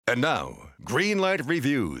And now, Greenlight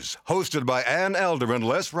Reviews, hosted by Ann Elder and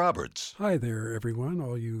Les Roberts. Hi there, everyone,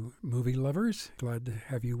 all you movie lovers. Glad to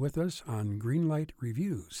have you with us on Greenlight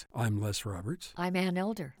Reviews. I'm Les Roberts. I'm Ann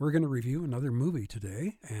Elder. We're going to review another movie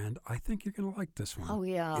today, and I think you're going to like this one. Oh,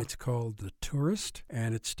 yeah. It's called The Tourist,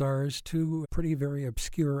 and it stars two very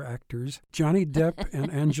obscure actors, Johnny Depp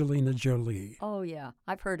and Angelina Jolie. Oh, yeah.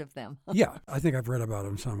 I've heard of them. Yeah, I think I've read about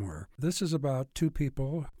them somewhere. This is about two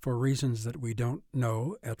people, for reasons that we don't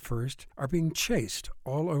know at first, are being chased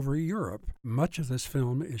all over Europe. Much of this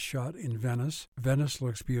film is shot in Venice. Venice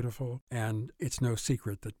looks beautiful, and it's no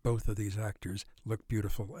secret that both of these actors look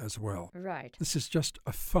beautiful as well. Right. This is just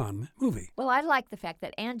a fun movie. Well, I like the fact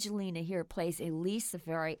that Angelina here plays Elise, a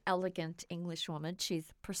very elegant Englishwoman. She's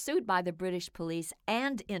pursued by the British police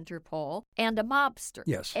and Interpol and a mobster.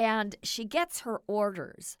 Yes. And she gets her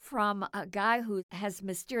orders from a guy who has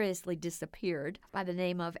mysteriously disappeared by the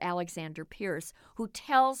name of Alexander Pierce, who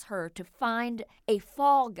tells her to find a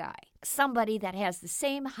fall guy, somebody that has the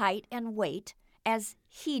same height and weight as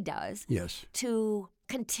he does. Yes. To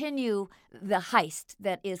continue the heist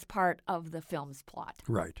that is part of the film's plot.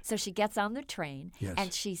 Right. So she gets on the train, Yes.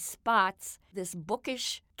 and she spots this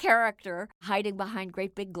bookish character hiding behind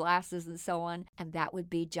great big glasses and so on, and that would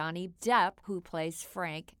be Johnny Depp, who plays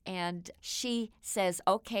Frank. And she says,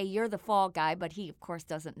 okay, you're the fall guy, but he, of course,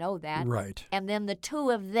 doesn't know that. Right. And then the two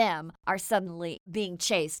of them are suddenly being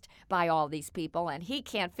chased by all these people, and he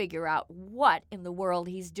can't figure out what in the world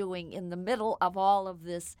he's doing in the middle of all of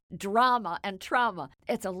this drama and trauma.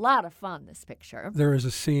 It's a lot of fun, this picture. There is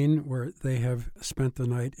a scene where they have spent the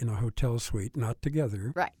night in a hotel suite, not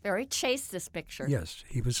together. Right. Very chaste, this picture. Yes,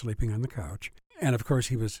 he was sleeping on the couch. And of course,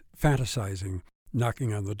 he was fantasizing,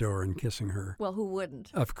 knocking on the door and kissing her. Well, who wouldn't?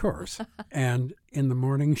 Of course. And in the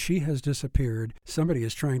morning, she has disappeared. Somebody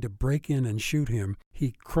is trying to break in and shoot him.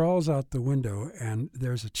 He crawls out the window, and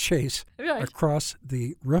there's a chase Right. across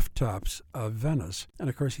the rooftops of Venice. And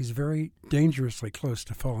of course, he's very dangerously close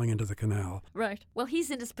to falling into the canal. Right. Well, he's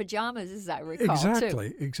in his pajamas, as I recall,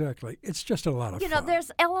 too. Exactly. It's just a lot of You fun. know,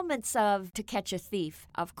 there's elements of To Catch a Thief,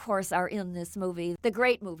 of course, are in this movie. The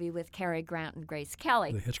great movie with Cary Grant and Grace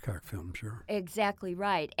Kelly. The Hitchcock film, sure. Exactly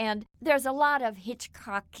right. And there's a lot of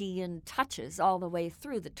Hitchcockian touches all the way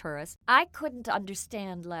through The Tourist. I couldn't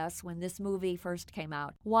understand, Les, when this movie first came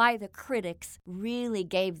out, why the critics really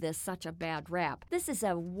gave this such a bad rap. This is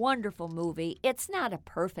a wonderful movie. It's not a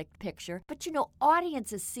perfect picture, but you know,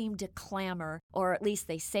 audiences seem to clamor, or at least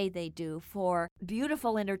they say they do, for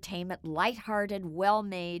beautiful entertainment, lighthearted,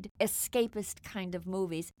 well-made, escapist kind of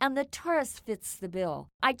movies, and The Tourist fits the bill.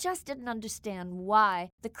 I just didn't understand why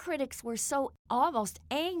the critics were so almost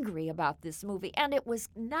angry about this movie, and it was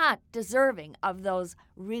not deserving of those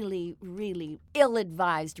really, really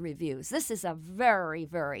ill-advised reviews. This is a very,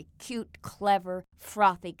 very cute, clever,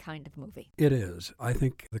 frothy kind of movie. It is. I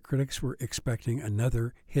think the critics were expecting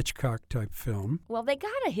another Hitchcock-type film. Well, they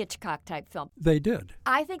got a Hitchcock-type film. They did.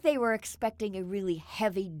 I think they were expecting a really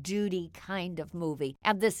heavy-duty kind of movie,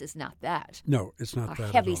 and this is not that. No, it's not A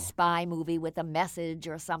that heavy at all. spy movie with a message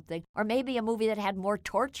or something, or maybe a movie that had more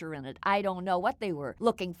torture in it. I don't know what they were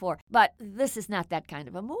looking for, but this is not that kind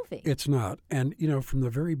of a movie. It's not. And, you know, from the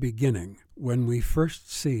very beginning, when we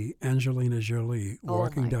first see Angelina Jolie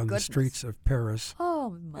walking my down goodness. the streets of Paris,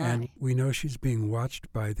 Oh, my. and we know she's being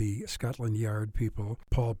watched by the Scotland Yard people.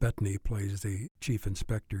 Paul Bettany plays the chief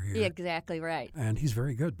inspector here. Exactly right. And he's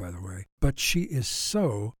very good, by the way. But she is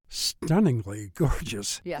so stunningly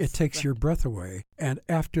gorgeous. Yes, It takes right. your breath away. And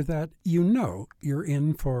after that, you know you're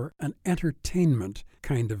in for an entertainment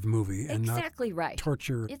kind of movie and Exactly not right.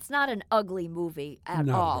 torture. It's not an ugly movie at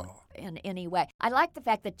Not at all. all. In any way. I like the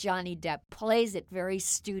fact that Johnny Depp plays it very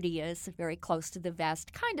studious, very close to the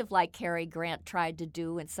vest, kind of like Cary Grant tried to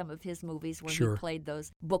do in some of his movies where Sure. he played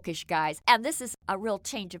those bookish guys. And this is a real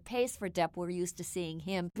change of pace for Depp. We're used to seeing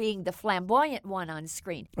him being the flamboyant one on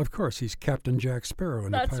screen. Of course, he's Captain Jack Sparrow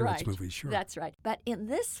in the That's Pirates right. movies, sure. That's right. But in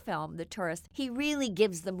this film, The Tourist, he really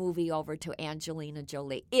gives the movie over to Angelina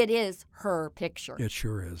Jolie. It is her picture. It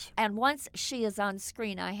sure is. And once she is on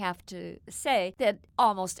screen, I have to say that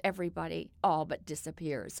almost everybody all but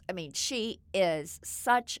disappears. I mean, she is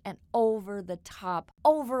such an over-the-top,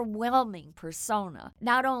 overwhelming persona.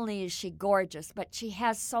 Not only is she gorgeous, but she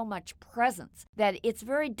has so much presence that it's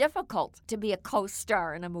very difficult to be a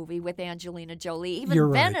co-star in a movie with Angelina Jolie. Even You're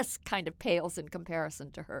right. Venice kind of pales in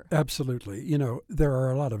comparison to her. Absolutely. You know, there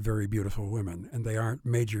are a lot of very beautiful women, and they aren't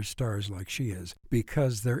major stars like she is,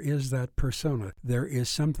 because there is that persona. There is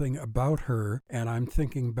something about her, and I'm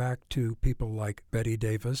thinking back to people like Betty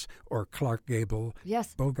Davis or Clark Gable,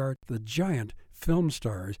 Yes. Bogart, the giant film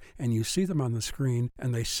stars, and you see them on the screen,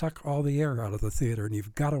 and they suck all the air out of the theater, and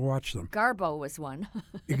you've got to watch them. Garbo was one.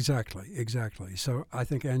 Exactly. So I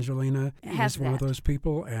think Angelina is one of those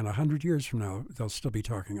people, and 100 years from now, they'll still be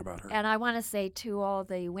talking about her. And I want to say to all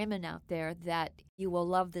the women out there that you will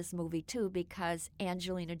love this movie, too, because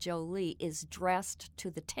Angelina Jolie is dressed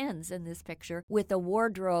to the tens in this picture with a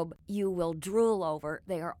wardrobe you will drool over.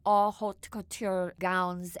 They are all haute couture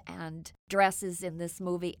gowns and dresses in this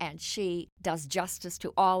movie, and she does justice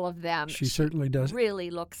to all of them. She certainly does. Really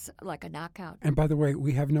looks like a knockout. And by the way,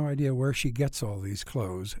 we have no idea where she gets all these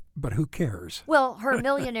clothes, but who cares? Well, her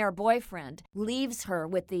millionaire boyfriend leaves her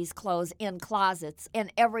with these clothes in closets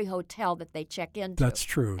in every hotel that they check into. That's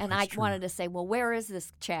true. And I wanted to say, well, where is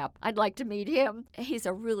this chap? I'd like to meet him. He's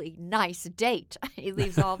a really nice date. He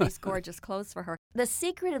leaves all these gorgeous clothes for her. The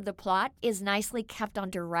secret of the plot is nicely kept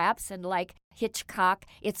under wraps, and like Hitchcock,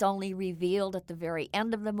 it's only revealed at the very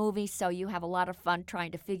end of the movie, so you have a lot of fun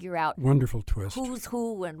trying to figure out wonderful twist. Who's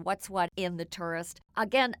who and what's what in The Tourist.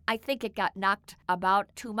 Again, I think it got knocked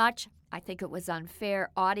about too much. I think it was unfair.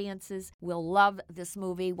 Audiences will love this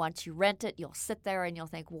movie. Once you rent it, you'll sit there and you'll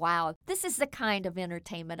think, wow, this is the kind of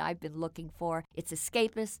entertainment I've been looking for. It's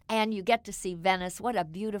escapist, and you get to see Venice. What a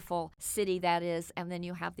beautiful city that is. And then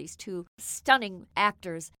you have these two stunning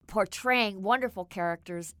actors portraying wonderful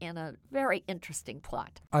characters in a very interesting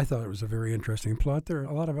plot. I thought it was a very interesting plot. There are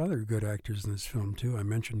a lot of other good actors in this film, too. I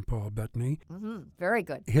mentioned Paul Bettany. Very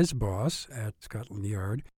good. His boss at Scotland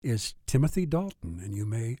Yard is Timothy Dalton, and you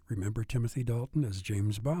may remember Timothy Dalton as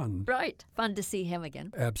James Bond. Right. Fun to see him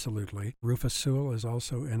again. Absolutely. Rufus Sewell is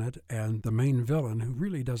also in it, and the main villain, who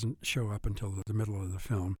really doesn't show up until the middle of the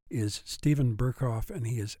film, is Steven Berkoff, and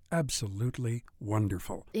he is absolutely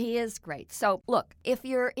wonderful. He is great. So, look, if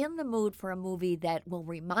you're in the mood for a movie that will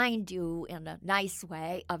remind you in a nice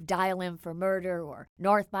way of Dial M for Murder or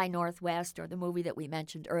North by Northwest or the movie that we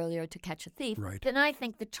mentioned earlier, To Catch a Thief, then I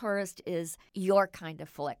think The Tourist is your kind of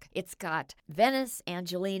flick. It's got Venice,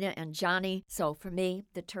 Angelina, and Johnny. So for me,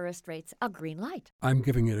 The Tourist rates a green light. I'm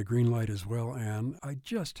giving it a green light as well, Anne. I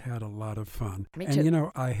just had a lot of fun. Me too.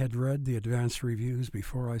 And I had read the advance reviews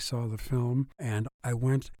before I saw the film, and I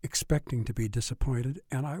went expecting to be disappointed,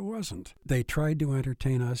 and I wasn't. They tried to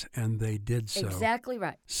entertain us, and they did so. Exactly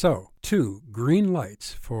right. So, 2 green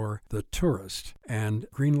lights for The Tourist, and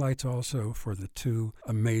green lights also for the 2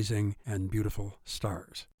 amazing and beautiful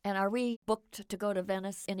stars. And are we booked to go to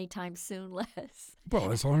Venice anytime soon, Les?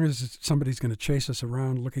 Well, as long as somebody's going to chase us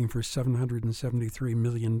around looking for $773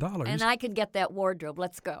 million. And I can get that wardrobe.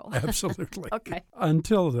 Let's go. Absolutely. Okay.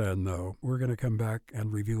 Until then, though, we're going to come back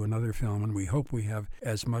and review another film, and we hope we have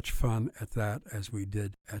as much fun at that as we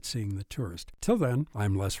did at seeing The Tourist. Till then,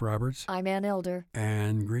 I'm Les Roberts. I'm Ann Elder.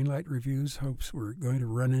 And Greenlight Reviews hopes we're going to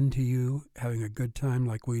run into you having a good time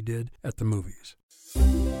like we did at the movies.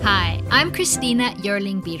 Hi, I'm Christina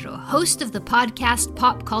Yerling-Biro, host of the podcast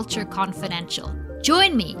Pop Culture Confidential.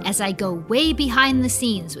 Join me as I go way behind the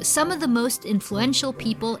scenes with some of the most influential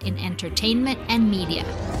people in entertainment and media.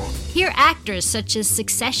 Hear actors such as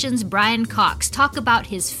Succession's Brian Cox talk about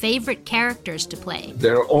his favorite characters to play.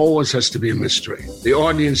 There always has to be a mystery. The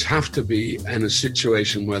audience have to be in a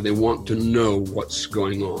situation where they want to know what's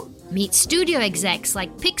going on. Meet studio execs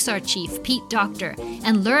like Pixar chief Pete Docter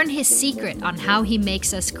and learn his secret on how he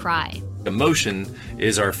makes us cry. Emotion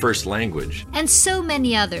is our first language. And so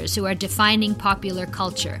many others who are defining popular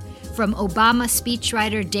culture, from Obama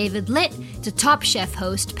speechwriter David Litt to Top Chef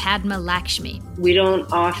host Padma Lakshmi. We don't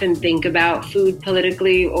often think about food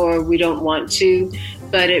politically, or we don't want to,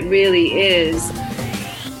 but it really is.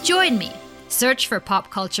 Join me. Search for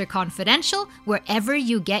Pop Culture Confidential wherever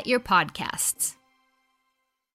you get your podcasts.